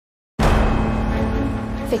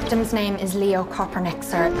Victim's name is Leo Kopernik,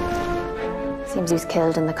 sir. Seems he was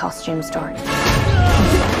killed in the costume store.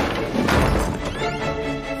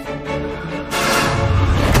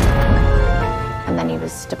 And then he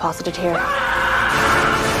was deposited here.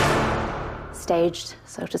 Staged,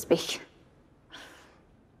 so to speak.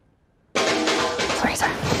 Sorry, sir.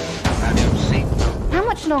 How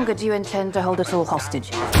much longer do you intend to hold us all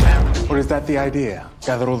hostage? Or is that the idea?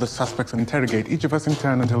 Gather all the suspects and interrogate each of us in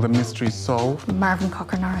turn until the mystery's solved? Marvin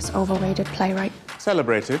Cocker-Norris, overrated playwright.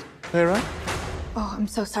 Celebrated playwright? Oh, I'm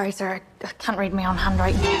so sorry, sir. I can't read my own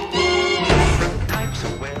handwriting.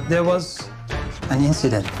 There was an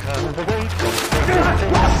incident.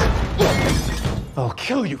 I'll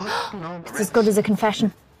kill you. It's as good as a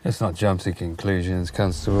confession. Let's not jump to conclusions,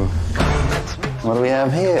 Constable. What do we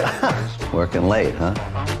have here? Working late, huh?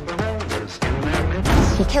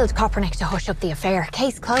 He killed Kopernik to hush up the affair.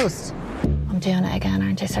 Case closed. I'm doing it again,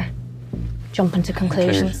 aren't I, sir? Jumping to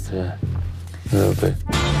conclusions. Yeah, a little bit.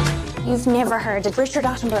 You've never heard of Richard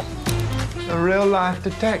Attenborough. A real-life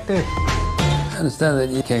detective. I understand that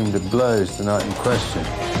you came to blows the night in question.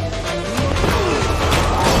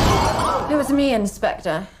 It was me,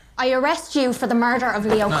 Inspector. I arrest you for the murder of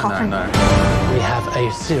Leo Kopernik. No. We have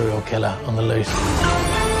a serial killer on the loose.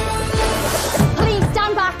 Please,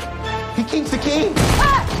 stand back! He keeps the key!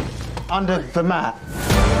 Under the mat.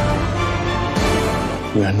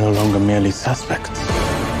 We are no longer merely suspects.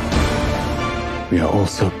 We are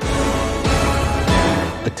also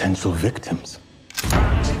potential victims.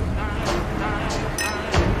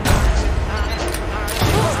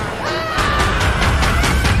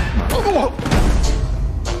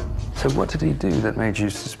 So what did he do that made you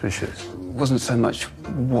suspicious? It wasn't so much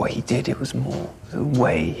what he did, it was more the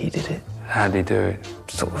way he did it. How did he do it?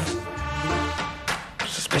 Sort of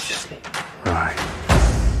suspiciously. Right.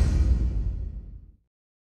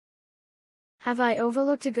 Have I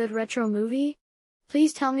overlooked a good retro movie?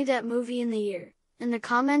 Please tell me that movie in the year in the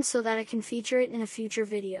comments so that I can feature it in a future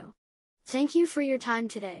video. Thank you for your time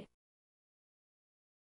today.